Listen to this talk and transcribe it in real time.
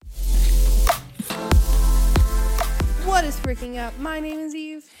What is freaking up? My name is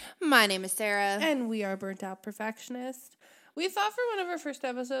Eve. My name is Sarah. And we are Burnt Out Perfectionists. We thought for one of our first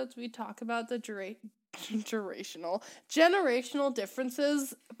episodes we'd talk about the generational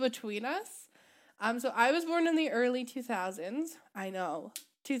differences between us. So I was born in the early 2000s. I know.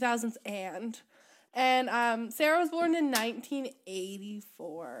 2000s and Sarah was born in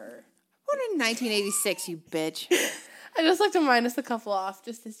 1984. Born in 1986, you bitch. I just like to minus a couple off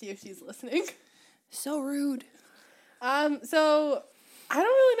just to see if she's listening. So rude. So I don't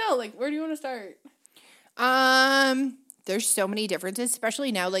really know. Like, where do you want to start? There's so many differences,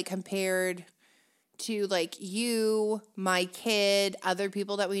 especially now, like, compared to, like, you, my kid, other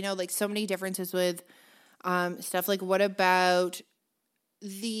people that we know, like, so many differences with, stuff. Like, what about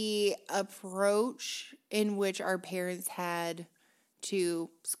the approach in which our parents had to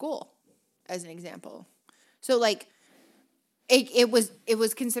school, as an example? So, like, it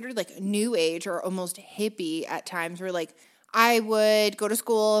was considered like new age or almost hippie at times, where like I would go to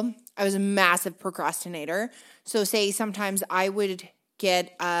school. I was a massive procrastinator. So say sometimes I would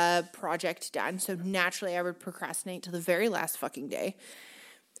get a project done. So naturally I would procrastinate till the very last fucking day.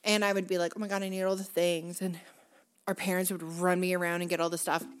 And I would be like, oh my God, I need all the things. And our parents would run me around and get all the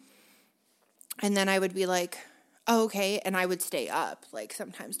stuff. And then I would be like, oh, okay. And I would stay up like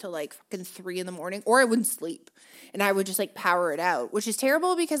sometimes till like fucking 3 a.m, or I wouldn't sleep. And I would just like power it out, which is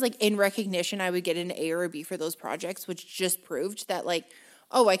terrible because like in recognition, I would get an A or a B for those projects, which just proved that like,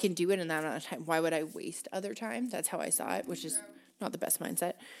 oh, I can do it in that amount of time. Why would I waste other time? That's how I saw it, which is not the best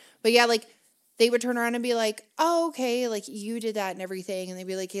mindset. But yeah, like they would turn around and be like, oh, okay, like you did that and everything. And they'd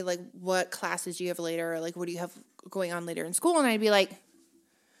be like, hey, like what classes do you have later? Or like, what do you have going on later in school? And I'd be like,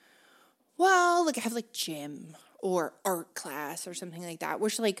 well, like I have like gym or art class or something like that,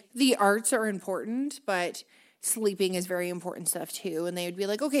 which like the arts are important, but sleeping is very important stuff too. And they would be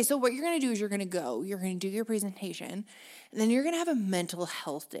like, okay, so what you're going to do is you're going to do your presentation, and then you're going to have a mental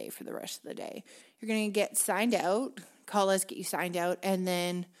health day for the rest of the day. You're going to get signed out, call us, get you signed out, and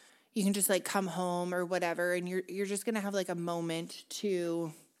then you can just like come home or whatever. And you're just going to have like a moment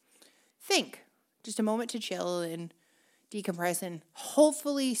to think, just a moment to chill and decompress and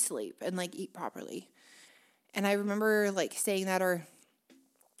hopefully sleep and like eat properly. And I remember like saying that, or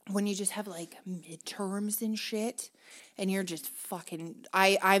when you just have like midterms and shit and you're just fucking,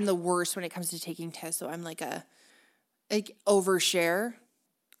 I'm the worst when it comes to taking tests. So I'm like overshare.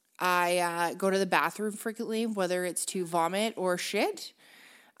 I go to the bathroom frequently, whether it's to vomit or shit.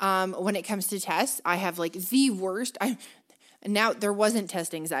 When it comes to tests, I have like the worst. Now, there wasn't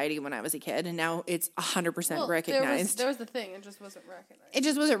test anxiety when I was a kid, and now it's 100% recognized. There was the thing. It just wasn't recognized. It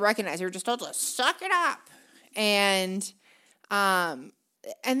just wasn't recognized. You were just told to suck it up. And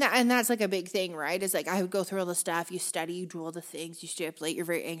that's like a big thing, right? It's like I would go through all the stuff. You study, you do all the things. You stay up late. You're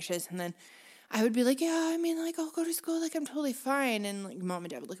very anxious. And then I would be like, yeah, I mean, like, I'll go to school. Like, I'm totally fine. And, like, mom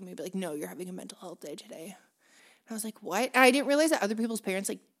and dad would look at me and be like, no, you're having a mental health day today. And I was like, what? And I didn't realize that other people's parents,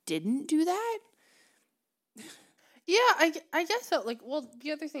 like, didn't do that. Yeah, I guess so. Like, well,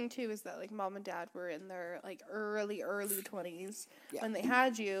 the other thing, too, is that, like, mom and dad were in their, like, early 20s when they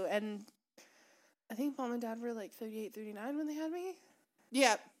had you. And I think mom and dad were, like, 38, 39 when they had me.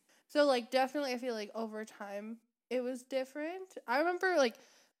 Yeah. So, like, definitely I feel like over time it was different. I remember, like,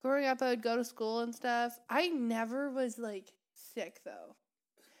 growing up, I would go to school and stuff. I never was, like, sick, though.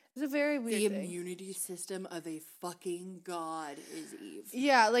 It's a very weird thing. The immunity system of a fucking god is Eve.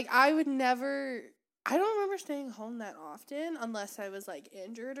 Yeah, like, I don't remember staying home that often unless I was, like,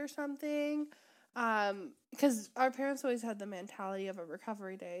 injured or something. Because our parents always had the mentality of a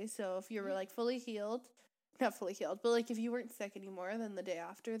recovery day. So if you were, like, not fully healed, but, like, if you weren't sick anymore, then the day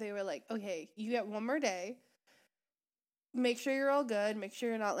after, they were like, okay, you get one more day. Make sure you're all good. Make sure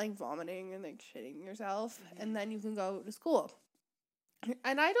you're not, like, vomiting and, like, shitting yourself. Mm-hmm. And then you can go to school.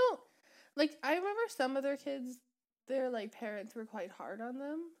 And I remember some of their kids, their, like, parents were quite hard on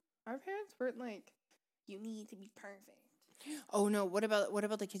them. Our parents weren't like, you need to be perfect. Oh no, what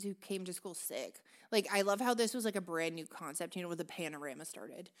about the kids who came to school sick? Like, I love how this was like a brand new concept, when the panorama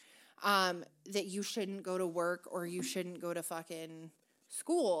started. That you shouldn't go to work or you shouldn't go to fucking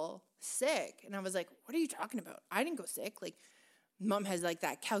school sick. And I was like, what are you talking about? I didn't go sick. Like, mom has like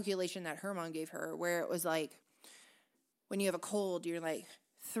that calculation that her mom gave her where it was like, when you have a cold, you're like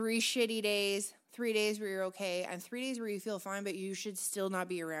 3 shitty days, 3 days where you're okay, and 3 days where you feel fine, but you should still not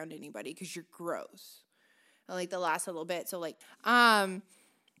be around anybody because you're gross. And like the last little bit. So like,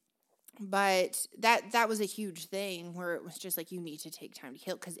 but that was a huge thing where it was just like, you need to take time to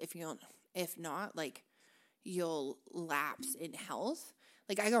heal. Because if not, like, you'll lapse in health.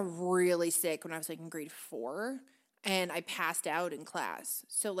 Like, I got really sick when I was like in grade 4, and I passed out in class.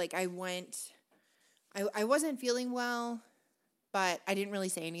 So like I went I wasn't feeling well, but I didn't really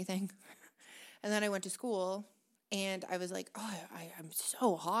say anything. And then I went to school, and I was like, oh, I'm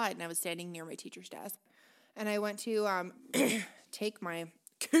so hot. And I was standing near my teacher's desk. And I went to take my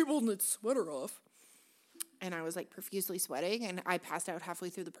cable knit sweater off. And I was, like, profusely sweating. And I passed out halfway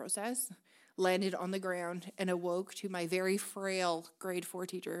through the process, landed on the ground, and awoke to my very frail grade 4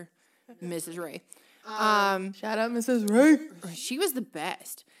 teacher, Mrs. Ray. Shout out Mrs. Ray. She was the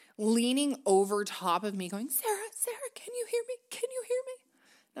best, leaning over top of me going, Sarah, can you hear me? Can you hear me?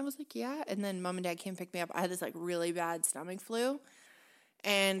 And I was like, yeah. And then mom and dad came pick me up. I had this, like, really bad stomach flu.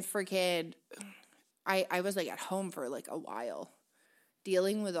 And freaking, I was, like, at home for, like, a while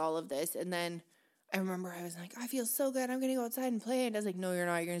dealing with all of this. And then I remember I was like, I feel so good. I'm going to go outside and play. And I was like, no, you're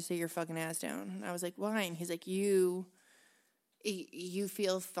not. You're going to sit your fucking ass down. And I was like, why? And he's like, you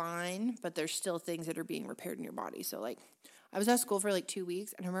feel fine, but there's still things that are being repaired in your body. So, like, I was at school for, like, 2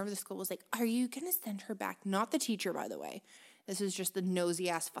 weeks, and I remember the school was like, are you going to send her back? Not the teacher, by the way. This was just the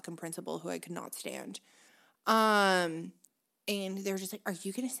nosy-ass fucking principal who I could not stand. And they were just like, are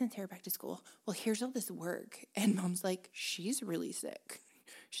you going to send Sarah back to school? Well, here's all this work. And mom's like, she's really sick.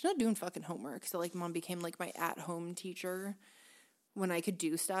 She's not doing fucking homework. So, like, mom became, like, my at-home teacher when I could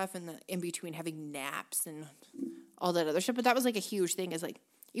do stuff and in between having naps and all that other shit. But that was, like, a huge thing is, like,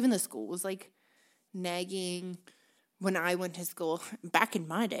 even the school was, like, nagging. When I went to school, back in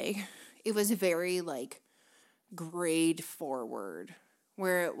my day, it was very, like, grade forward,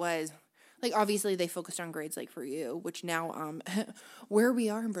 where it was, like, obviously they focused on grades, like, for you, which now, where we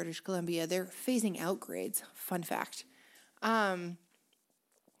are in British Columbia, they're phasing out grades. Fun fact. And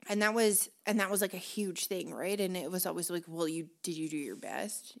that was like a huge thing, right? And it was always like, well, did you do your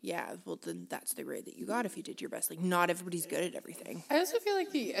best? Yeah, well, then that's the grade that you got if you did your best. Like, not everybody's good at everything. I also feel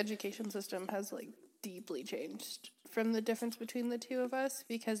like the education system has, like, deeply changed from the difference between the two of us,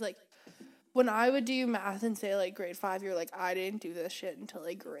 because, like, when I would do math and say, like, grade 5, you're like, I didn't do this shit until,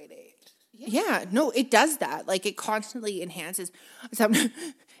 like, grade 8. Yeah, no, it does that. Like, it constantly enhances.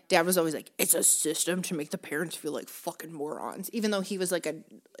 Dad was always like, it's a system to make the parents feel like fucking morons, even though he was, like,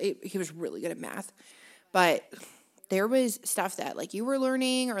 he was really good at math. But there was stuff that, like, you were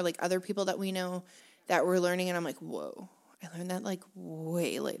learning, or, like, other people that we know that were learning, and I'm like, whoa, I learned that, like,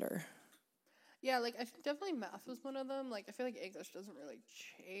 way later. Yeah, like, I think definitely math was one of them. Like, I feel like English doesn't really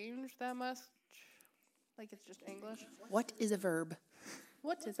change that much. Like, it's just English. What is a verb?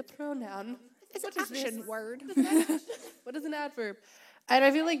 What is a pronoun? It's an action word. What is an adverb? And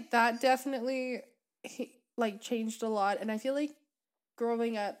I feel like that definitely, like, changed a lot. And I feel like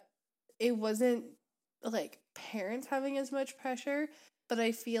growing up, it wasn't, like, parents having as much pressure. But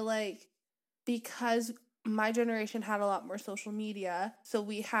I feel like because my generation had a lot more social media, so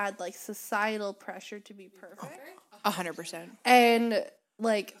we had, like, societal pressure to be perfect. 100%. And,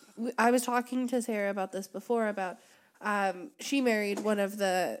 like, I was talking to Sarah about this before, about she married one of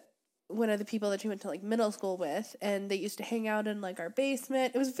the people that she went to, like, middle school with, and they used to hang out in, like, our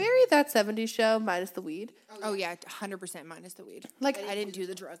basement. It was very That 70s Show minus the weed. Oh yeah, 100% minus the weed. Like, I didn't do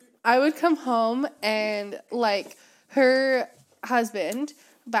the drug. I would come home and, like, her husband,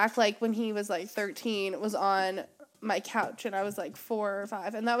 back, like, when he was, like, 13, was on my couch, and I was, like, 4 or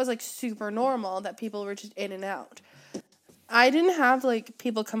 5, and that was, like, super normal that people were just in and out. I didn't have, like,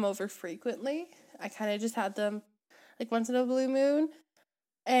 people come over frequently. I kind of just had them, like, once in a blue moon.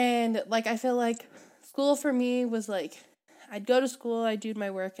 And, like, I feel like school for me was, like, I'd go to school, I'd do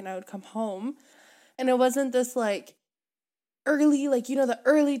my work, and I would come home. And it wasn't this, like, early, like, you know, the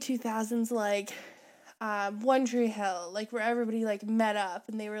early 2000s, like, One Tree Hill, like, where everybody, like, met up,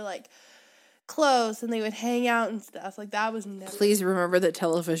 and they were, like, close, and they would hang out and stuff. Like, that was never. Please remember that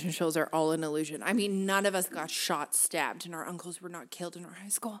television shows are all an illusion. I mean, none of us got shot, stabbed, and our uncles were not killed in our high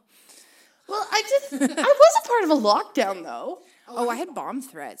school. Well, I was a part of a lockdown, though. Oh, I had bomb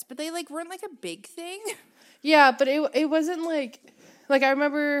threats, but they, like, weren't, like, a big thing. Yeah, but it wasn't, like, I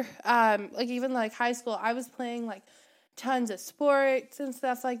remember, like, even, like, high school, I was playing, like, tons of sports and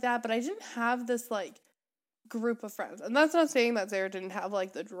stuff like that, but I didn't have this, like, group of friends. And that's not saying that Sarah didn't have,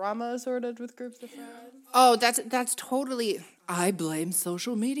 like, the drama sort of with groups of friends. Oh, that's totally, I blame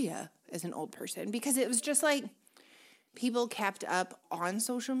social media as an old person, because it was just, like, people kept up on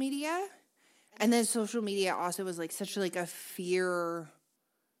social media, and then social media also was, like, such, like, a fear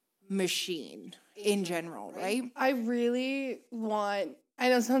machine in general, right? I really want, I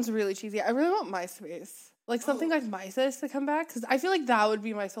know it sounds really cheesy, I really want MySpace. Like, something like MySpace to come back, because I feel like that would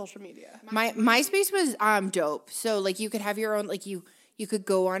be my social media. My MySpace was dope. So, like, you could have your own, like, you could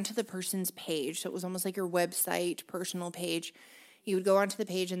go onto the person's page. So it was almost like your website, personal page. You would go onto the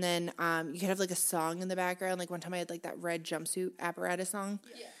page, and then you could have, like, a song in the background. Like, one time I had, like, that red jumpsuit apparatus song.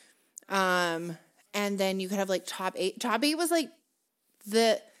 Yeah. And then you could have like top 8. Top 8 was like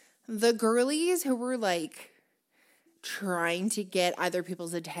the girlies who were like trying to get either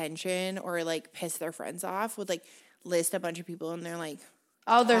people's attention or like piss their friends off would like list a bunch of people and they're like,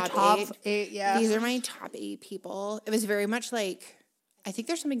 oh, they're top 8, yeah. These are my top 8 people. It was very much like, I think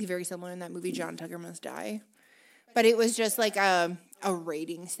there's something very similar in that movie, John Tucker Must Die. But it was just like a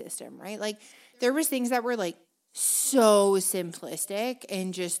rating system, right? Like there was things that were like so simplistic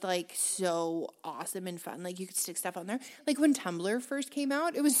and just like so awesome and fun. Like you could stick stuff on there. Like when Tumblr first came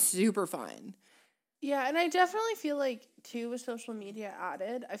out, it was super fun. Yeah, and I definitely feel like too with social media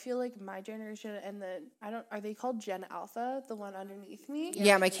added, I feel like my generation and are they called Gen Alpha, the one underneath me?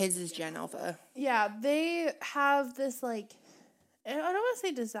 Yeah, my kids is Gen Alpha. Yeah, they have this like, I don't want to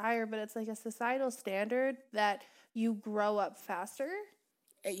say desire, but it's like a societal standard that you grow up faster.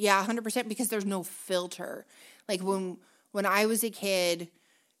 Yeah, 100%, because there's no filter. Like when I was a kid,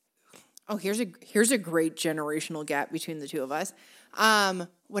 here's a great generational gap between the two of us.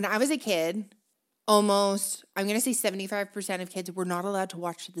 When I was a kid, almost, I'm going to say 75% of kids were not allowed to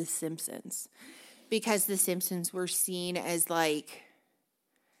watch The Simpsons because The Simpsons were seen as like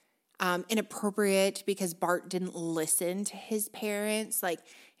inappropriate because Bart didn't listen to his parents. Like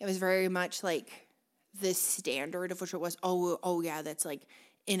it was very much like the standard of which it was, oh yeah, that's like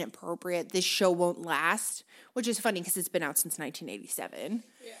inappropriate. This show won't last, which is funny because it's been out since 1987.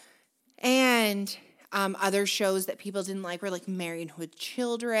 Yeah. And other shows that people didn't like were like Married with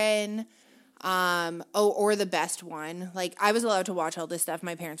Children. Or the best one. Like I was allowed to watch all this stuff.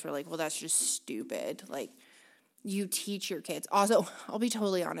 My parents were like, well, that's just stupid. Like you teach your kids. Also, I'll be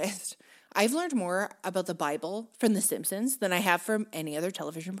totally honest. I've learned more about the Bible from The Simpsons than I have from any other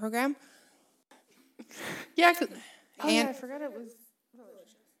television program. Yeah. I forgot it was.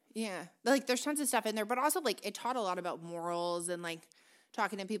 Yeah. Like there's tons of stuff in there, but also like it taught a lot about morals and like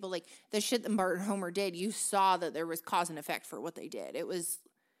talking to people. Like the shit that Bart and Homer did, you saw that there was cause and effect for what they did. It was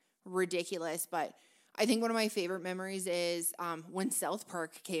ridiculous, but I think one of my favorite memories is when South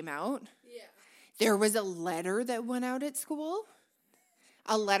Park came out. Yeah. There was a letter that went out at school.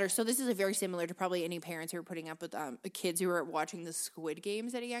 A letter. So this is very similar to probably any parents who are putting up with kids who are watching the Squid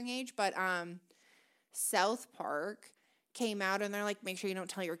Games at a young age. But South Park came out and they're like, make sure you don't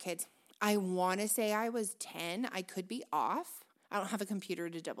tell your kids. I want to say I was 10. I could be off. I don't have a computer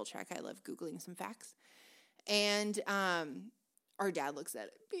to double check. I love Googling some facts. And our dad looks at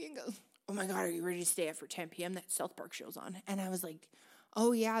it and goes, oh my God, are you ready to stay up for 10 p.m.? That South Park show's on. And I was like,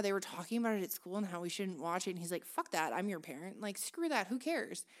 oh yeah, they were talking about it at school and how we shouldn't watch it. And he's like, fuck that, I'm your parent. Like, screw that, who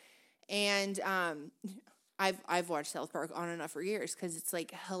cares? And I've watched South Park on and off for years because it's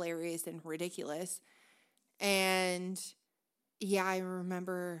like hilarious and ridiculous. And yeah, I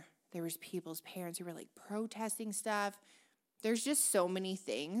remember there was people's parents who were like protesting stuff. There's just so many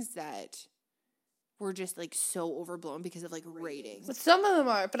things that were just like so overblown because of like ratings. But some of them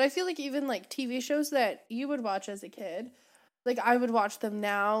are, but I feel like even like TV shows that you would watch as a kid, like I would watch them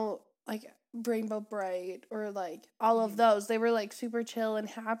now, like Rainbow Bright or like all of those. They were like super chill and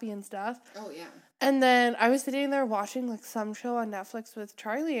happy and stuff. Oh yeah. And then I was sitting there watching like some show on Netflix with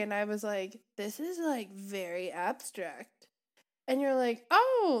Charlie and I was like, this is like very abstract. And you're like,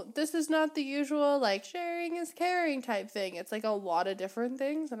 oh, this is not the usual like sharing is caring type thing. It's like a lot of different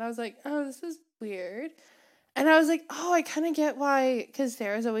things. And I was like, oh, this is weird. And I was like, oh, I kind of get why, because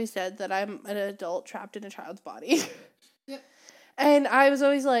Sarah's always said that I'm an adult trapped in a child's body. Yep. And I was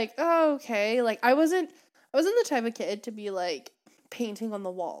always like, oh, okay. Like I wasn't the type of kid to be like painting on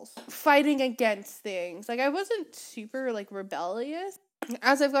the walls, fighting against things. Like I wasn't super like rebellious.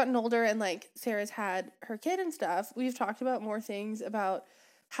 As I've gotten older and like Sarah's had her kid and stuff, we've talked about more things about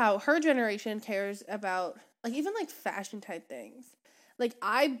how her generation cares about like even like fashion type things. Like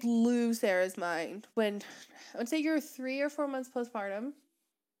I blew Sarah's mind when I would say you're 3 or 4 months postpartum.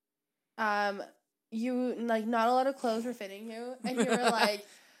 You like not a lot of clothes were fitting you, and you were like,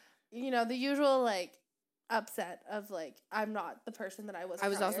 you know, the usual like upset of like I'm not the person that I was. I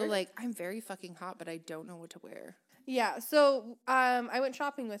was also like, I'm very fucking hot, but I don't know what to wear. Yeah, so I went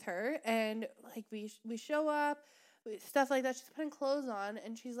shopping with her, and like we show up, stuff like that. She's putting clothes on,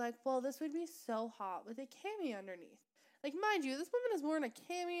 and she's like, "Well, this would be so hot with a cami underneath." Like, mind you, this woman has worn a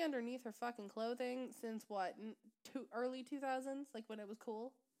cami underneath her fucking clothing since what, early 2000s, like when it was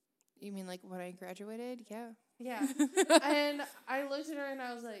cool. You mean like when I graduated? Yeah. Yeah. And I looked at her and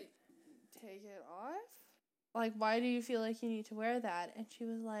I was like, "Take it off? Like, why do you feel like you need to wear that?" And she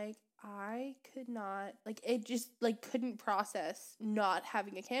was like, I could not, like, it just, like, couldn't process not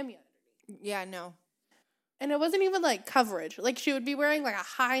having a cami underneath. Yeah, no. And it wasn't even, like, coverage. Like, she would be wearing, like, a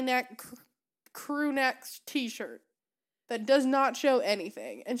high neck, crew neck t-shirt that does not show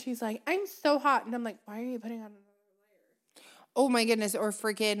anything. And she's like, I'm so hot. And I'm like, why are you putting on another layer? Oh my goodness. Or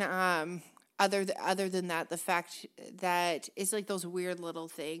freaking, other than that, the fact that it's like those weird little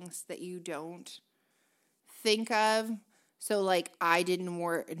things that you don't think of. So like I didn't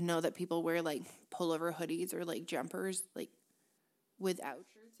know that people wear like pullover hoodies or like jumpers like without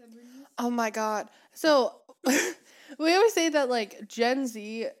shirts underneath. Oh my God. So we always say that like Gen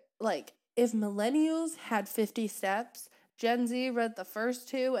Z, like if millennials had 50 steps, Gen Z read the first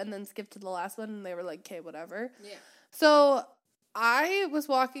 2 and then skipped to the last one and they were like, okay, whatever. Yeah. So I was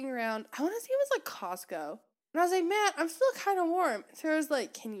walking around, I want to say it was like Costco. And I was like, man, I'm still kind of warm. Sarah's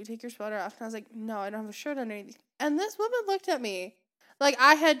like, can you take your sweater off? And I was like, no, I don't have a shirt underneath. And this woman looked at me like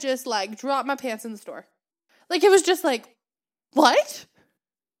I had just like dropped my pants in the store. Like it was just like, what?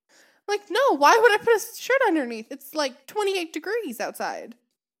 I'm like, no, why would I put a shirt underneath? It's like 28 degrees outside.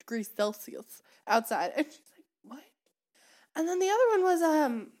 Degrees Celsius outside. And she's like, what? And then the other one was,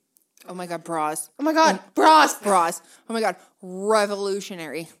 oh my God, bras. Oh my God, bras. Bras. Oh my God,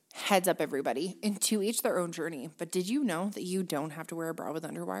 revolutionary. Heads up, everybody. And to each their own journey. But did you know that you don't have to wear a bra with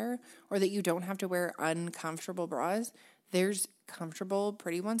underwire? Or that you don't have to wear uncomfortable bras? There's comfortable,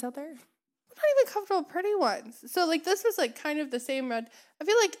 pretty ones out there. Not even comfortable, pretty ones. So, like, this was, like, kind of the same I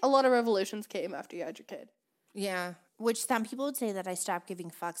feel like a lot of revolutions came after you had your kid. Yeah. Which some people would say that I stopped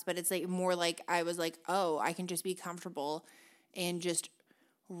giving fucks, but it's, like, more like I was like, oh, I can just be comfortable and just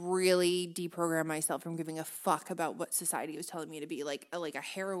really deprogram myself from giving a fuck about what society was telling me to be, like a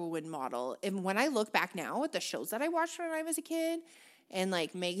heroine model. And when I look back now at the shows that I watched when I was a kid and,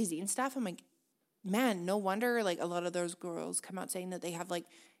 like, magazine stuff, I'm like, man, no wonder, like, a lot of those girls come out saying that they have, like,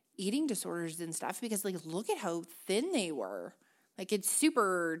 eating disorders and stuff because, like, look at how thin they were. Like, it's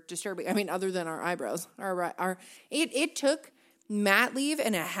super disturbing. I mean, other than our eyebrows. It took mat leave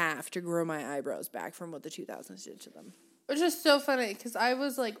and a half to grow my eyebrows back from what the 2000s did to them. Which is so funny because I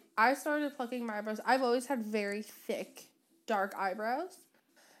was like, I started plucking my eyebrows. I've always had very thick, dark eyebrows.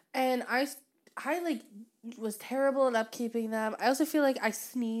 And I like, was terrible at upkeeping them. I also feel like I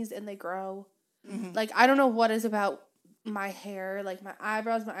sneeze and they grow. Mm-hmm. Like, I don't know what is about my hair, like my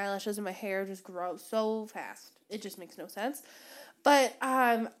eyebrows, my eyelashes, and my hair just grow so fast. It just makes no sense. But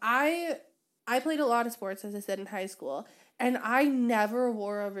I played a lot of sports, as I said, in high school, and I never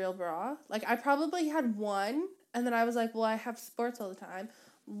wore a real bra. Like, I probably had one, and then I was like, well, I have sports all the time.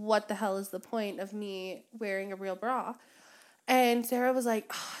 What the hell is the point of me wearing a real bra? And Sarah was like,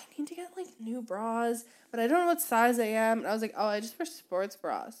 oh, I need to get, like, new bras, but I don't know what size I am. And I was like, oh, I just wear sports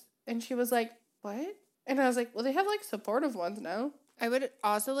bras. And she was like, what? And I was like, well, they have, like, supportive ones now. I would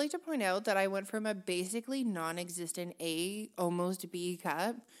also like to point out that I went from a basically non-existent A, almost B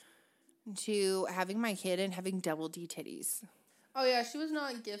cup, to having my kid and having double D titties. Oh, yeah, she was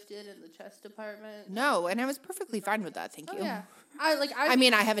not gifted in the chest department. No, and I was perfectly fine with that, thank you. Yeah. I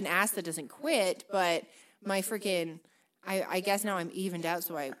mean, I have an ass that doesn't quit, but my freaking... I guess now I'm evened out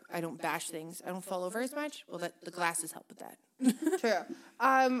so I don't bash things. I don't fall over as much. Well, the glasses help with that. True.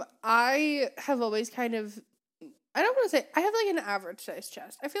 I have always kind of, I don't want to say, I have like an average size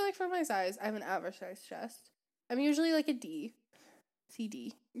chest. I feel like for my size, I have an average size chest. I'm usually like a D.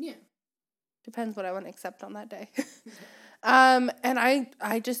 CD. Yeah. Depends what I want to accept on that day. And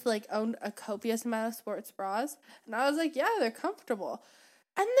I just like owned a copious amount of sports bras. And I was like, yeah, they're comfortable.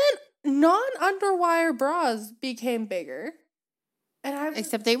 And then non-underwire bras became bigger. And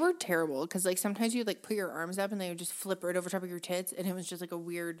except they were terrible because like sometimes you'd like put your arms up and they would just flip right over top of your tits and it was just like a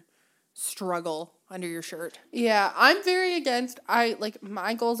weird struggle under your shirt. Yeah, I'm very against,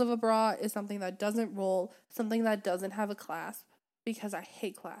 my goals of a bra is something that doesn't roll, something that doesn't have a clasp because I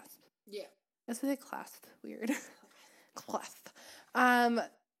hate clasps. Yeah. That's what I clasped. Weird. Clasp.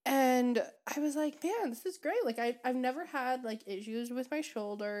 And I was like, man, this is great. Like, I've never had, like, issues with my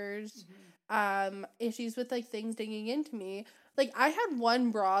shoulders, issues with, like, things digging into me. Like, I had one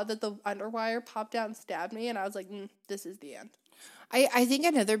bra that the underwire popped out and stabbed me, and I was like, this is the end. I think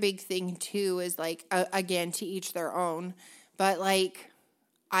another big thing, too, is, like, again, to each their own, but, like,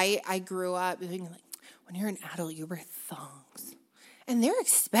 I grew up being like, when you're an adult, you wear thongs. And they're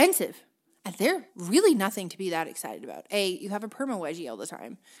expensive. And they're really nothing to be that excited about. A, you have a perma wedgie all the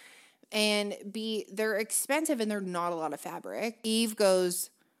time. And B, they're expensive and they're not a lot of fabric. Eve goes,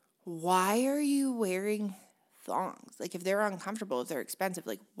 why are you wearing thongs? Like, if they're uncomfortable, if they're expensive,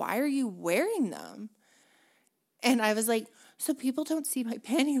 like, why are you wearing them? And I was like, so people don't see my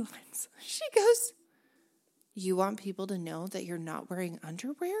panty lines. She goes, you want people to know that you're not wearing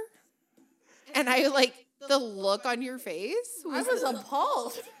underwear? And I, like, the look on your face I was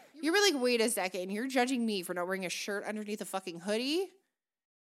appalled. You were like, wait a second, you're judging me for not wearing a shirt underneath a fucking hoodie?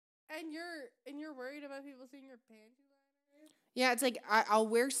 And you're worried about people seeing your panty Yeah, it's like I'll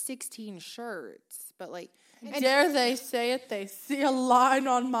wear 16 shirts, but like, Dare they say it? They see a line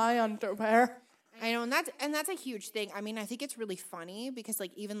on my underwear. I know, and that's a huge thing. I mean, I think it's really funny because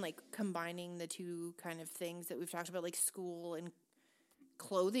like even like combining the two kind of things that we've talked about, like school and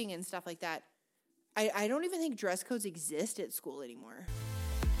clothing and stuff like that. I don't even think dress codes exist at school anymore.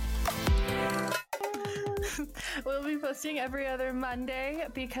 We'll be posting every other Monday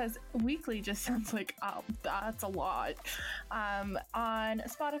because weekly just sounds like, oh, that's a lot. On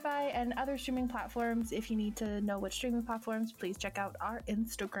Spotify and other streaming platforms. If you need to know which streaming platforms, please check out our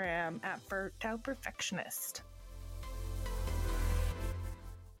Instagram at Burnt Out Perfectionist.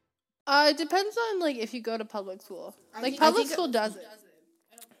 It depends on like if you go to public school. Like public school does it.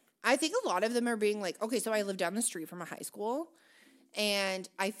 I think a lot of them are being like, okay, so I live down the street from a high school, and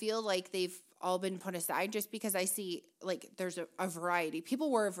I feel like they've all been put aside just because I see, like, there's a variety.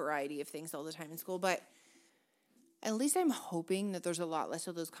 People wear a variety of things all the time in school, but at least I'm hoping that there's a lot less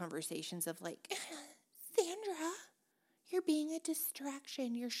of those conversations of, like, Sandra, you're being a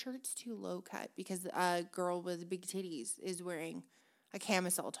distraction. Your shirt's too low cut because a girl with big titties is wearing a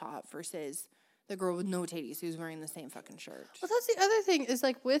camisole top versus the girl with no titties who's wearing the same fucking shirt. Well, that's the other thing is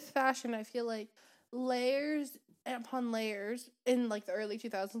like with fashion, I feel like layers upon layers in like the early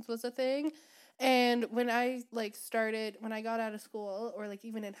 2000s was a thing. And when I like started, when I got out of school or like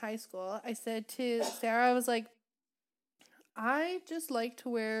even in high school, I said to Sarah, I was like, I just like to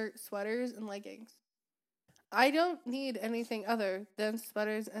wear sweaters and leggings. I don't need anything other than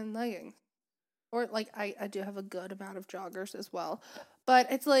sweaters and leggings. Or, like, I do have a good amount of joggers as well. But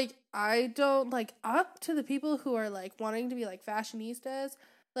it's, like, I don't, like, up to the people who are, like, wanting to be, like, fashionistas.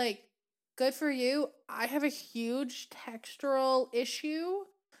 Like, good for you. I have a huge textural issue.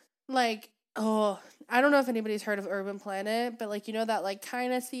 Like, I don't know if anybody's heard of Urban Planet. But, like, you know that, like,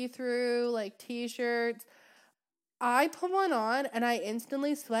 kind of see-through, like, t-shirts. I put one on, and I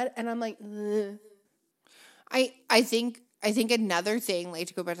instantly sweat, and I'm like, ugh. I think another thing, like,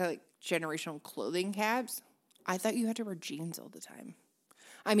 to go back to, like, generational clothing caps, I thought you had to wear jeans all the time.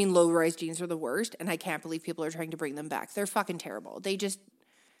 I mean, low-rise jeans are the worst, and I can't believe people are trying to bring them back. They're fucking terrible. They just,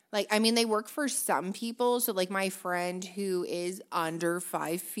 like, I mean, they work for some people. So, like, my friend who is under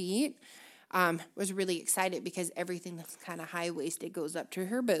 5 feet was really excited because everything that's kind of high-waisted goes up to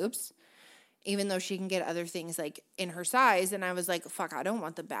her boobs, even though she can get other things, like, in her size. And I was like, fuck, I don't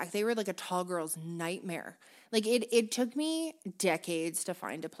want them back. They were, like, a tall girl's nightmare. Like, it took me decades to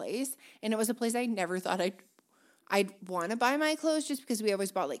find a place, and it was a place I never thought I'd want to buy my clothes just because we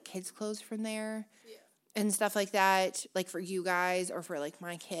always bought, like, kids' clothes from there and stuff like that, like, for you guys or for, like,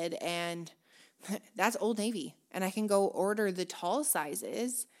 my kid. And that's Old Navy. And I can go order the tall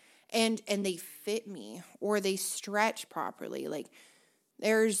sizes, and they fit me or they stretch properly. Like,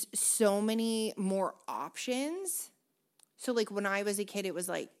 there's so many more options. So, like, when I was a kid, it was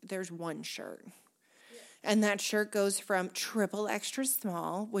like, there's one shirt. And that shirt goes from triple extra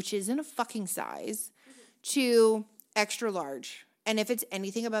small, which isn't a fucking size, to extra large. And if it's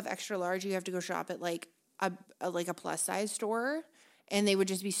anything above extra large, you have to go shop at, like, a plus size store. And they would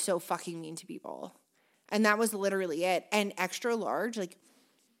just be so fucking mean to people. And that was literally it. And extra large, like,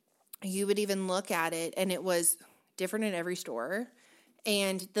 you would even look at it, and it was different in every store.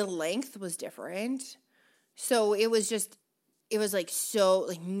 And the length was different. So it was like, so,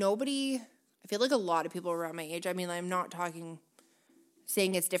 like, nobody, I feel like a lot of people around my age, I mean, I'm not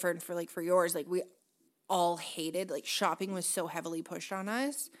saying it's different for, like, for yours. Like, we all hated, like, shopping was so heavily pushed on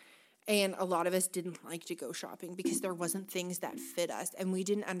us. And a lot of us didn't like to go shopping because there wasn't things that fit us. And we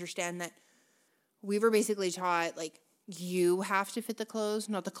didn't understand that we were basically taught, like, you have to fit the clothes,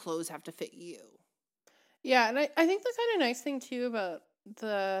 not the clothes have to fit you. Yeah, and I think the kind of nice thing, too, about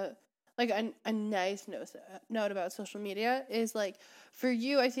the, like, a nice note about social media is, like, for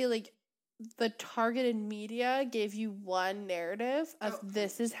you, I feel like the targeted media gave you one narrative of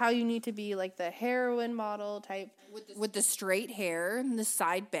this is how you need to be, like, the heroine model type. With the straight hair and the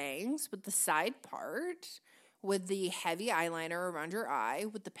side bangs, with the side part, with the heavy eyeliner around your eye,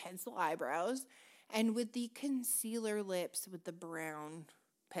 with the pencil eyebrows, and with the concealer lips with the brown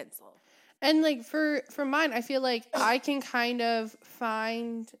pencil. And, like, for mine, I feel like I can kind of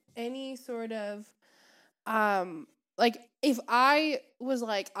find any sort of, like, if I was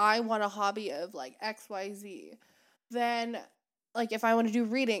like, I want a hobby of, like, XYZ, then, like, if I want to do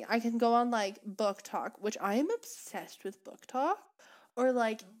reading, I can go on, like, Book Talk, which I am obsessed with Book Talk, or,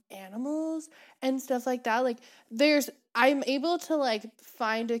 like, animals and stuff like that. Like, I'm able to, like,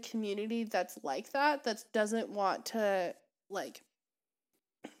 find a community that's like that doesn't want to, like,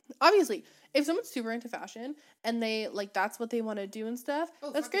 obviously, if someone's super into fashion and they, like, that's what they want to do and stuff,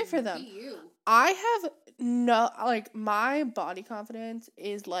 that's great for them. I have no, like, my body confidence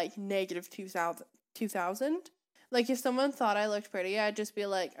is, like, negative 2,000. Like, if someone thought I looked pretty, I'd just be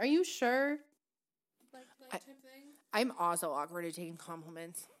like, are you sure? Like type thing. I'm also awkward at taking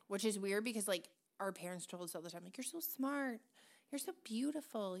compliments, which is weird because, like, our parents told us all the time, like, you're so smart. You're so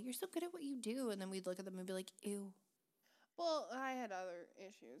beautiful. You're so good at what you do. And then we'd look at them and be like, ew. Well, I had other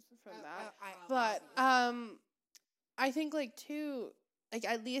issues from that. I think, like, too, like,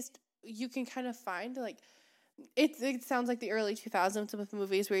 at least you can kind of find, like, it sounds like the early 2000s with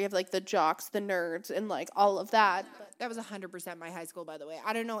movies where you have, like, the jocks, the nerds, and, like, all of that. That was 100% my high school, by the way.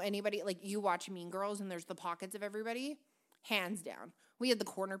 I don't know anybody, like, you watch Mean Girls and there's the pockets of everybody. Hands down. We had the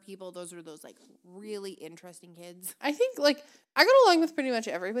corner people. Those were those, like, really interesting kids. I think, like, I got along with pretty much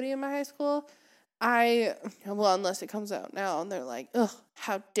everybody in my high school. Unless it comes out now and they're like, ugh,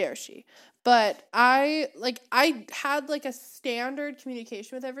 how dare she. But I had, like, a standard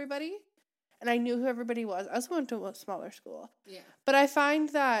communication with everybody, and I knew who everybody was. I also went to a smaller school. Yeah. But I find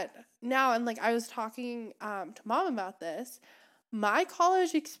that now, and, like, I was talking to Mom about this, my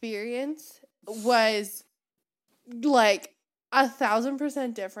college experience was, like,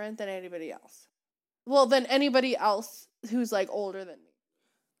 1,000% different than anybody else. Well, than anybody else who's, like, older than me.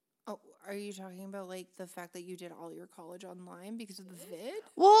 Oh, are you talking about, like, the fact that you did all your college online because of the vid?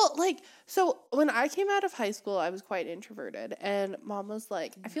 Well, like, so when I came out of high school, I was quite introverted, and Mom was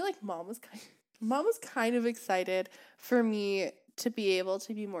like, I feel like Mom was kind of excited for me to be able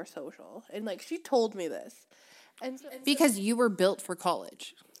to be more social, and, like, she told me this, and because you were built for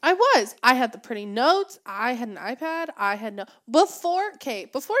college. I was. I had the pretty notes. I had an iPad.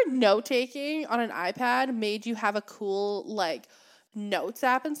 Before note taking on an iPad made you have a cool, like, notes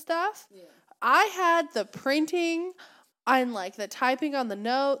app and stuff. Yeah. I had the printing and, like, the typing on the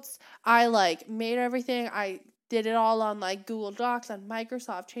notes. I, like, made everything. I did it all on, like, Google Docs, on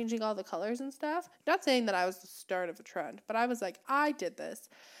Microsoft, changing all the colors and stuff. Not saying that I was the start of a trend, but I was like, I did this.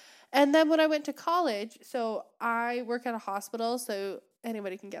 And then when I went to college, so I work at a hospital, so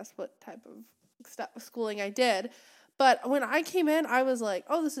anybody can guess what type of schooling I did. But when I came in, I was like,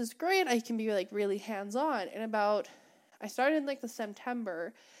 oh, this is great. I can be, like, really hands-on. And I started in, like, the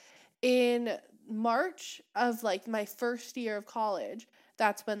September. In March of, like, my first year of college,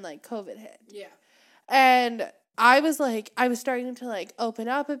 that's when, like, COVID hit. Yeah. And I was starting to, like, open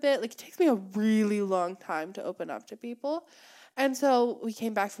up a bit. Like, it takes me a really long time to open up to people. And so we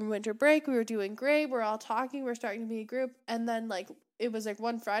came back from winter break. We were doing great. We're all talking. We're starting to be a group. And then, like, it was, like,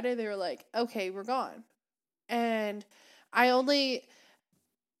 one Friday, they were like, okay, we're gone. And I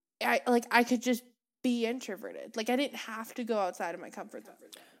could just be introverted. Like, I didn't have to go outside of my comfort zone.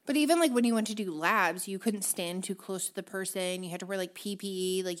 But even, like, when you went to do labs, you couldn't stand too close to the person. You had to wear, like,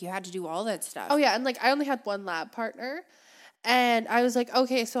 PPE. Like, you had to do all that stuff. Oh, yeah. And, like, I only had one lab partner. And I was like,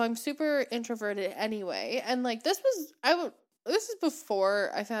 okay, so I'm super introverted anyway. And, like, this is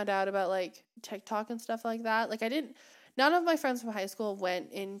before I found out about, like, TikTok and stuff like that. Like, none of my friends from high school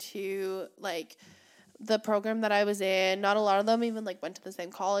went into, like, the program that I was in. Not a lot of them even, like, went to the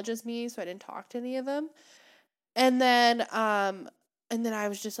same college as me, so I didn't talk to any of them. And then I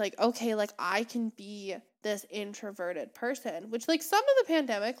was just like, okay, like, I can be this introverted person, which, like, some of the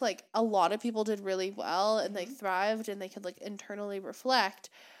pandemic, like, a lot of people did really well and they thrived and they could, like, internally reflect.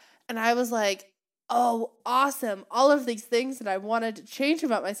 And I was like, oh, awesome. All of these things that I wanted to change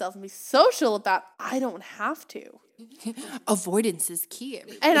about myself and be social about, I don't have to. Avoidance is key.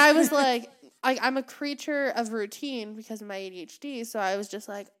 And I was like, I'm a creature of routine because of my ADHD, so I was just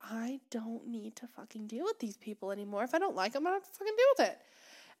like, I don't need to fucking deal with these people anymore. If I don't like them, I don't have to fucking deal with it.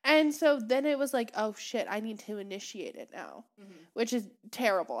 And so then it was like, oh shit, I need to initiate it now, which is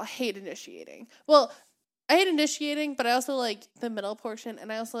terrible. I hate initiating. Well, I hate initiating, but I also like the middle portion,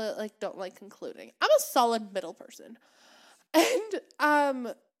 and I also, like, don't like concluding. I'm a solid middle person.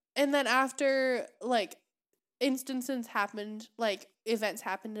 And then after, like, instances happened, like, events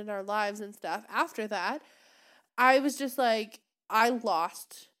happened in our lives and stuff, after that, I was just like, I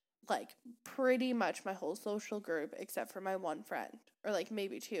lost, like, pretty much my whole social group except for my one friend, or, like,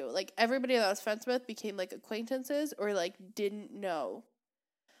 maybe two. Like, everybody that I was friends with became, like, acquaintances or, like, didn't know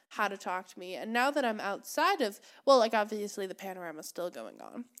how to talk to me. And now that I'm outside of, well, like, obviously the panorama's still going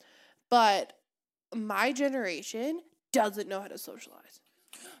on, but my generation doesn't know how to socialize.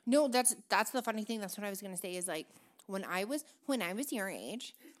 No, that's the funny thing. That's what I was going to say is, like, when I was your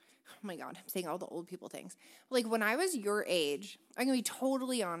age, oh my God, I'm saying all the old people things. Like, when I was your age, I'm going to be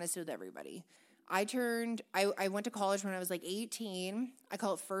totally honest with everybody. I went to college when I was, like, 18. I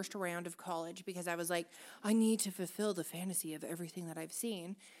call it first round of college because I was like, I need to fulfill the fantasy of everything that I've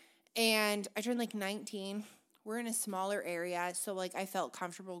seen. And I turned like 19. We're in a smaller area, so like I felt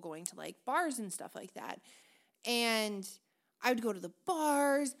comfortable going to like bars and stuff like that. And I would go to the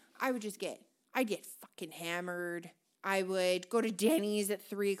bars. I'd get fucking hammered. I would go to Denny's at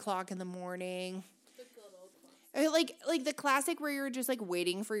 3:00 in the morning. Like the classic where you're just like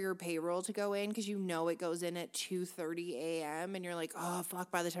waiting for your payroll to go in because you know it goes in at 2:30 a.m. and you're like, oh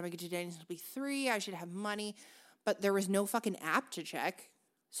fuck, by the time I get to Denny's it'll be 3. I should have money. But there was no fucking app to check.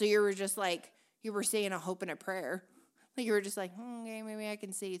 So you were just like, you were saying a hope and a prayer. Like you were just like, okay, maybe I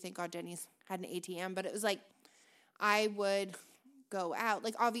can see. Thank God Denny's had an ATM. But it was like, I would go out.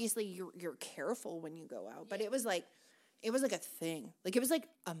 Like obviously you're careful when you go out. But it was like a thing. Like it was like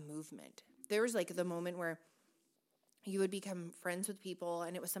a movement. There was like the moment where you would become friends with people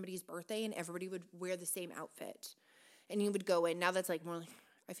and it was somebody's birthday and everybody would wear the same outfit. And you would go in. Now that's like more like,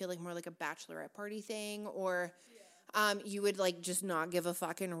 I feel like more like a bachelorette party thing, or you would like just not give a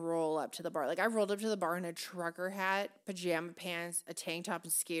fuck and roll up to the bar. Like I rolled up to the bar in a trucker hat, pajama pants, a tank top,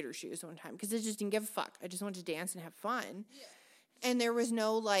 and skater shoes one time because I just didn't give a fuck. I just wanted to dance and have fun. Yeah. And there was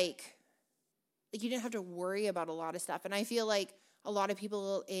no like you didn't have to worry about a lot of stuff. And I feel like a lot of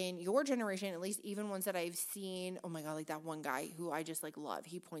people in your generation, at least even ones that I've seen, oh my God, like that one guy who I just like love.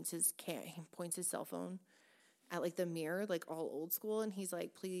 He points his cell phone at like the mirror, like all old school, and he's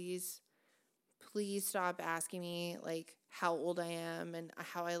like, please stop asking me like how old I am and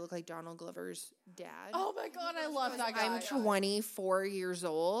how I look like Donald Glover's dad. Oh my God, I love that guy. I'm 24 years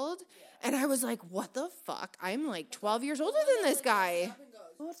old, and I was like, what the fuck? I'm like 12 years older than this guy.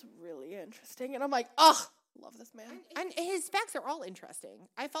 Oh, that's really interesting. And I'm like, ugh, love this man. And his facts are all interesting.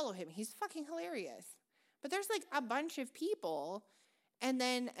 I follow him. He's fucking hilarious. But there's like a bunch of people. And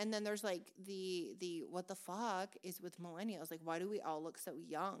then there's like the what the fuck is with millennials? Like, why do we all look so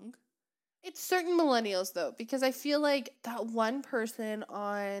young? It's certain millennials though, because I feel like that one person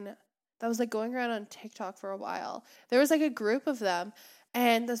that was like going around on TikTok for a while. There was like a group of them,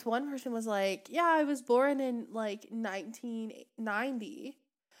 and this one person was like, "Yeah, I was born in like 1990,"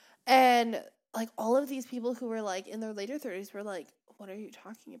 and like all of these people who were like in their later 30s were like, "What are you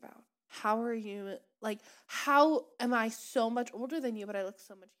talking about? How are you, like, how am I so much older than you, but I look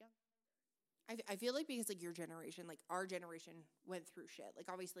so much younger?" I feel like because, like, your generation, like, our generation went through shit.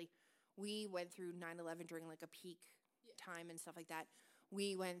 Like, obviously, we went through 9/11 during, like, a peak time and stuff like that.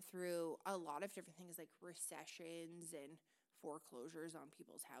 We went through a lot of different things, like recessions and foreclosures on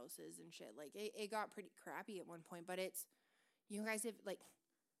people's houses and shit. Like, it got pretty crappy at one point, but you guys have, like,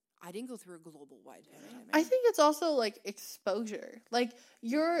 I didn't go through a global-wide pandemic. I think it's also, like, exposure. Like,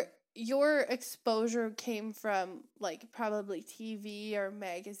 your exposure came from like probably TV or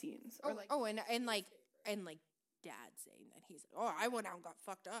magazines or and dad saying that he's I went out and got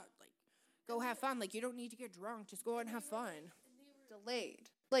fucked up, like go have fun, like you don't need to get drunk, just go out and have fun. Delayed,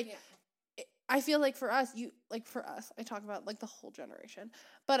 like I feel like for us I talk about like the whole generation,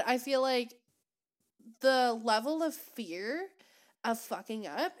 but I feel like the level of fear of fucking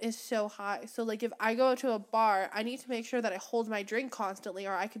up is so high. So like if I go to a bar, I need to make sure that I hold my drink constantly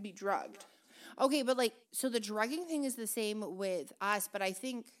or I could be drugged. Okay, but like so the drugging thing is the same with us, but I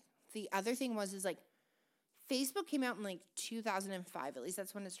think the other thing is like Facebook came out in like 2005, at least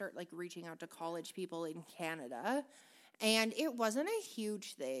that's when it started like reaching out to college people in Canada. And it wasn't a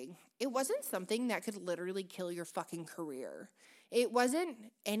huge thing. It wasn't something that could literally kill your fucking career. It wasn't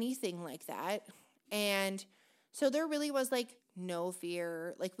anything like that. And so there really was like no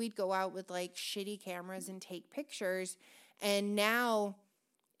fear. Like we'd go out with like shitty cameras and take pictures. And now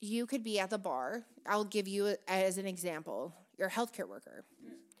you could be at the bar. I'll give you as an example. You're a healthcare worker.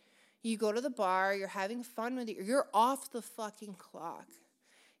 You go to the bar, you're having fun with it. You're off the fucking clock.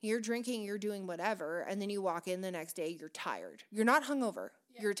 You're drinking, you're doing whatever, and then you walk in the next day, you're tired. You're not hungover,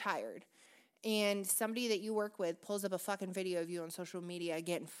 you're tired. And somebody that you work with pulls up a fucking video of you on social media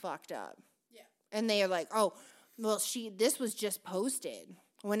getting fucked up. Yeah. And they are like, oh, well, this was just posted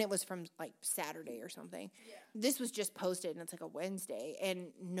when it was from like Saturday or something. Yeah. This was just posted and it's like a Wednesday, and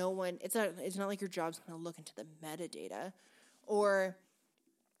no one, it's not like your job's going to look into the metadata, or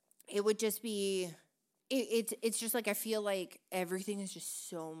it would just be, it's just like I feel like everything is just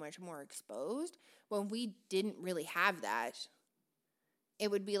so much more exposed. When we didn't really have that, it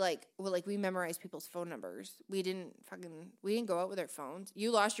would be like, well, like we memorized people's phone numbers. We didn't go out with our phones.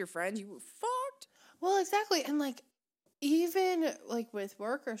 You lost your friends, you were fucked. Well, exactly. And like even like with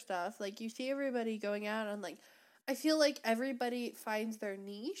work or stuff, like you see everybody going out and like I feel like everybody finds their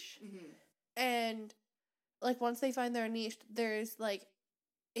niche. Mm-hmm. And like once they find their niche, there's like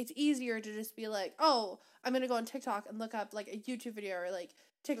it's easier to just be like, oh, I'm going to go on TikTok and look up, like, a YouTube video or, like,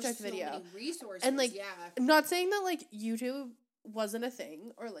 TikTok video. There's so many resources, and, like, I'm not saying that, like, YouTube wasn't a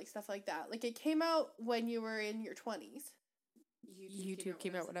thing or like stuff like that. Like it came out when you were in your 20s. YouTube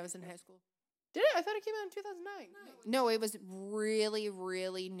came out when I was in high school. Did it? I thought it came out in 2009. No, it was really,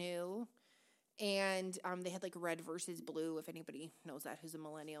 really new. And they had like red versus blue, if anybody knows that, who's a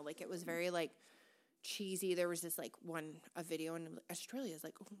millennial. Like it was very like cheesy. There was this like a video in Australia's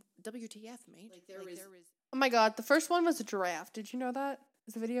like, oh, WTF, mate. Like there was. Oh my god, the first one was a giraffe. Did you know that?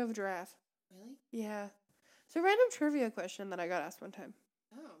 It's a video of a giraffe. Really? Yeah. It's a random trivia question that I got asked one time.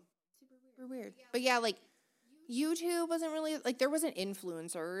 Oh, super weird. But yeah, like YouTube wasn't really like there wasn't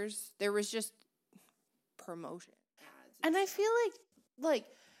influencers. There was just promotion ads. And I feel like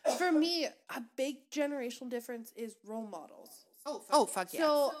for me, a big generational difference is role models. Oh, fuck yeah.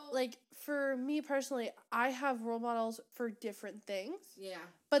 So, like, for me personally, I have role models for different things. Yeah.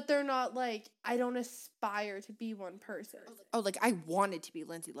 But they're not, like, I don't aspire to be one person. Oh, like, I wanted to be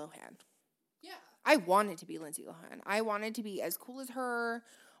Lindsay Lohan. Yeah. I wanted to be Lindsay Lohan. I wanted to be as cool as her,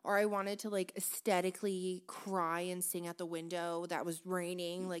 or I wanted to, like, aesthetically cry and sing at the window that was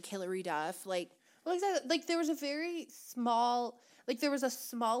raining, like Hillary Duff. Like, well, exactly. Like, there was a very small... Like, there was a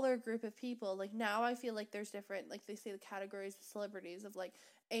smaller group of people. Like, now I feel like there's different, like, they say the categories of celebrities of, like,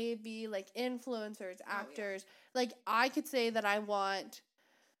 A, B, like, influencers, actors. Oh, yeah. Like, I could say that I want,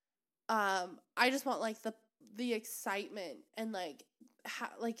 I just want, like, the excitement and, like,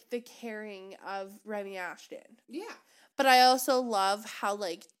 the caring of Remy Ashton. Yeah. But I also love how,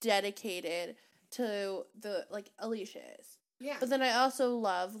 like, dedicated to Alicia is. Yeah. But then I also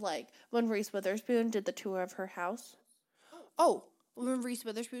love, like, when Reese Witherspoon did the tour of her house. Oh, when Reese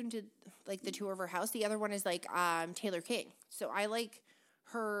Witherspoon did, like, the tour of her house, the other one is, like, Taylor King. So I like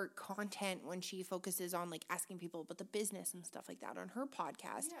her content when she focuses on, like, asking people about the business and stuff like that on her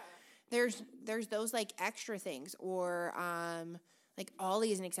podcast. Yeah. There's those, like, extra things. Or, like,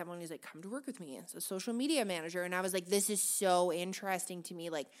 Ollie is an example, and he's like, come to work with me as a social media manager. And I was like, this is so interesting to me.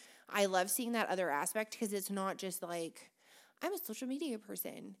 Like, I love seeing that other aspect because it's not just, like, I'm a social media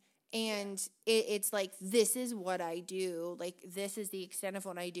person. And it's like, this is what I do. Like, this is the extent of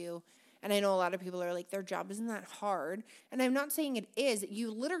what I do. And I know a lot of people are like, their job isn't that hard. And I'm not saying it is.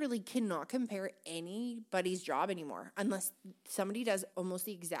 You literally cannot compare anybody's job anymore unless somebody does almost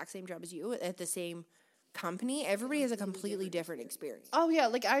the exact same job as you at the same company. Everybody has a completely different experience. Oh, yeah.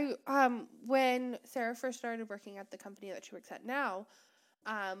 Like, when Sarah first started working at the company that she works at now,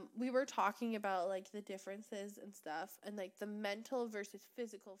 we were talking about, like, the differences and stuff and, like, the mental versus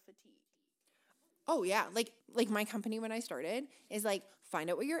physical fatigue. Oh, yeah. Like my company when I started is, like, find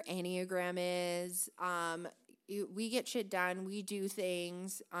out what your Enneagram is. We get shit done. We do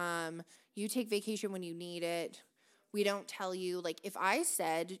things. You take vacation when you need it. We don't tell you, like, if I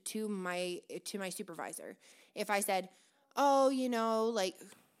said to my supervisor, if I said, oh, you know, like,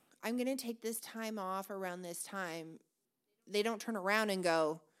 I'm going to take this time off around this time, they don't turn around and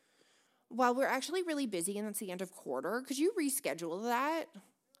go, well, we're actually really busy and it's the end of quarter. Could you reschedule that?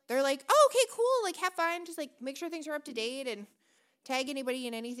 They're like, oh, okay, cool. Like, have fun. Just, like, make sure things are up to date and tag anybody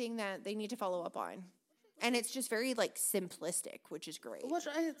in anything that they need to follow up on. And it's just very, like, simplistic, which is great. Which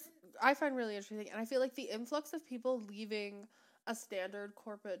I find really interesting. And I feel like the influx of people leaving a standard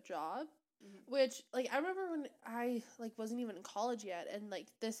corporate job, which, like, I remember when I, like, wasn't even in college yet and, like,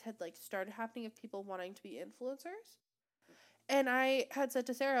 this had, like, started happening of people wanting to be influencers. And I had said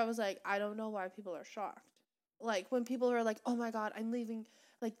to Sarah, I was like, I don't know why people are shocked. Like, when people are like, oh, my God, I'm leaving.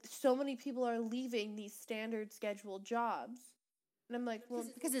 Like, so many people are leaving these standard scheduled jobs. And I'm like, well.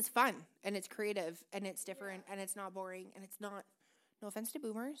 Because it's fun, and it's creative, and it's different, and it's not boring, and it's not, no offense to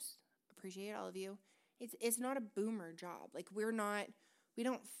boomers, appreciate all of you. It's not a boomer job. Like, we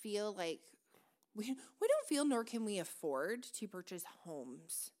don't feel like, we don't feel nor can we afford to purchase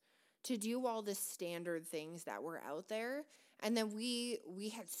homes, to do all the standard things that were out there. And then we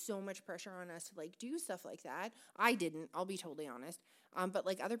had so much pressure on us to, like, do stuff like that. I didn't, I'll be totally honest. But,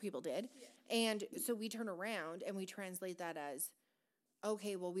 like, other people did. Yeah. And so we turn around and we translate that as,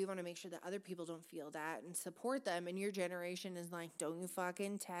 okay, well, we want to make sure that other people don't feel that and support them. And your generation is like, don't you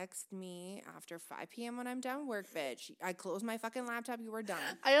fucking text me after 5 p.m. when I'm done work, bitch. I close my fucking laptop, you are done.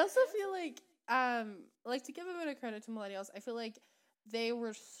 I also feel like, to give a bit of credit to millennials, I feel like they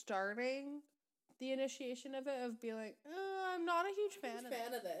were starting the initiation of it, of being like, I'm not a huge fan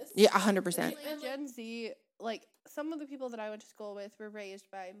of this. Yeah, 100%. And Gen Z, like, some of the people that I went to school with were raised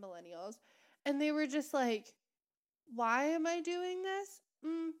by millennials, and they were just like, why am I doing this?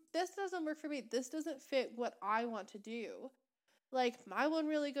 This doesn't work for me. This doesn't fit what I want to do. Like, my one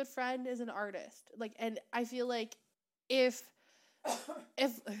really good friend is an artist. Like, and I feel like if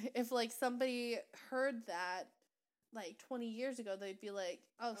like somebody heard that, like, 20 years ago, they'd be like,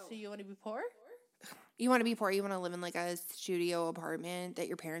 oh, so you want to be poor? you want to be poor. You want to live in like a studio apartment that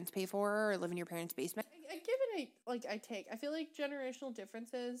your parents pay for, or live in your parents' basement. I give it I take. I feel like generational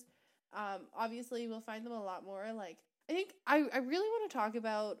differences, obviously we'll find them a lot more. Like, I think I really want to talk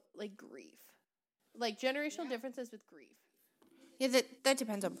about like grief, like generational differences with grief. Yeah, that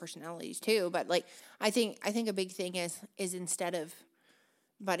depends on personalities too. But like, I think a big thing is instead of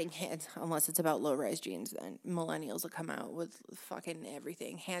butting heads, unless it's about low-rise jeans, then millennials will come out with fucking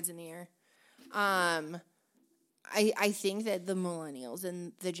everything, hands in the air. I think that the millennials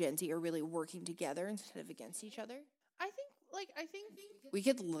and the Gen Z are really working together instead of against each other. I think we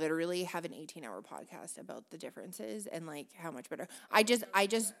could literally have an 18-hour podcast about the differences and like how much better. I just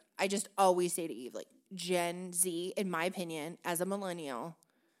always say to Eve, like, Gen Z, in my opinion, as a millennial,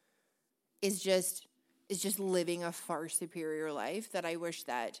 is just living a far superior life that I wish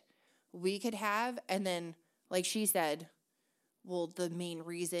that we could have. And then, like she said, well, the main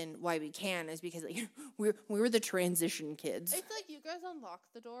reason why we can is because like we were the transition kids. It's like you guys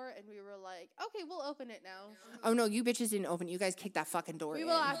unlocked the door and we were like, okay, we'll open it now. Oh no, you bitches didn't open it. You guys kicked that fucking door in. We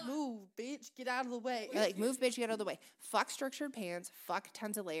were like, move, bitch, get out of the way. You're like, move, bitch, get out of the way. Fuck structured pants. Fuck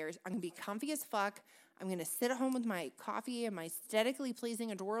tons of layers. I'm gonna be comfy as fuck. I'm gonna sit at home with my coffee and my aesthetically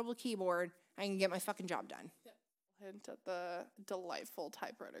pleasing, adorable keyboard. I can get my fucking job done. Hint at the delightful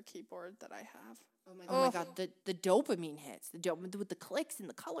typewriter keyboard that I have. Oh my god, the dopamine hits. The dopamine with the clicks and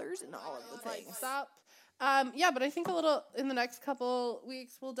the colors and all of the things. Like, stop. Yeah, but I think in the next couple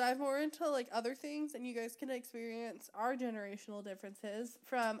weeks we'll dive more into like other things, and you guys can experience our generational differences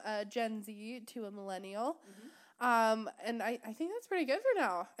from a Gen Z to a millennial. And I think that's pretty good for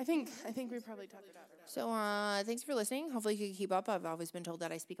now. I think we probably talked it out. So thanks for listening. Hopefully you can keep up. I've always been told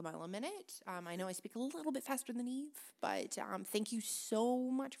that I speak a mile a minute. I know I speak a little bit faster than Eve, but thank you so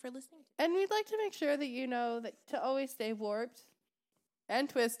much for listening. And we'd like to make sure that you know that to always stay warped and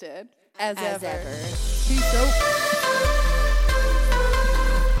twisted as ever. Peace out.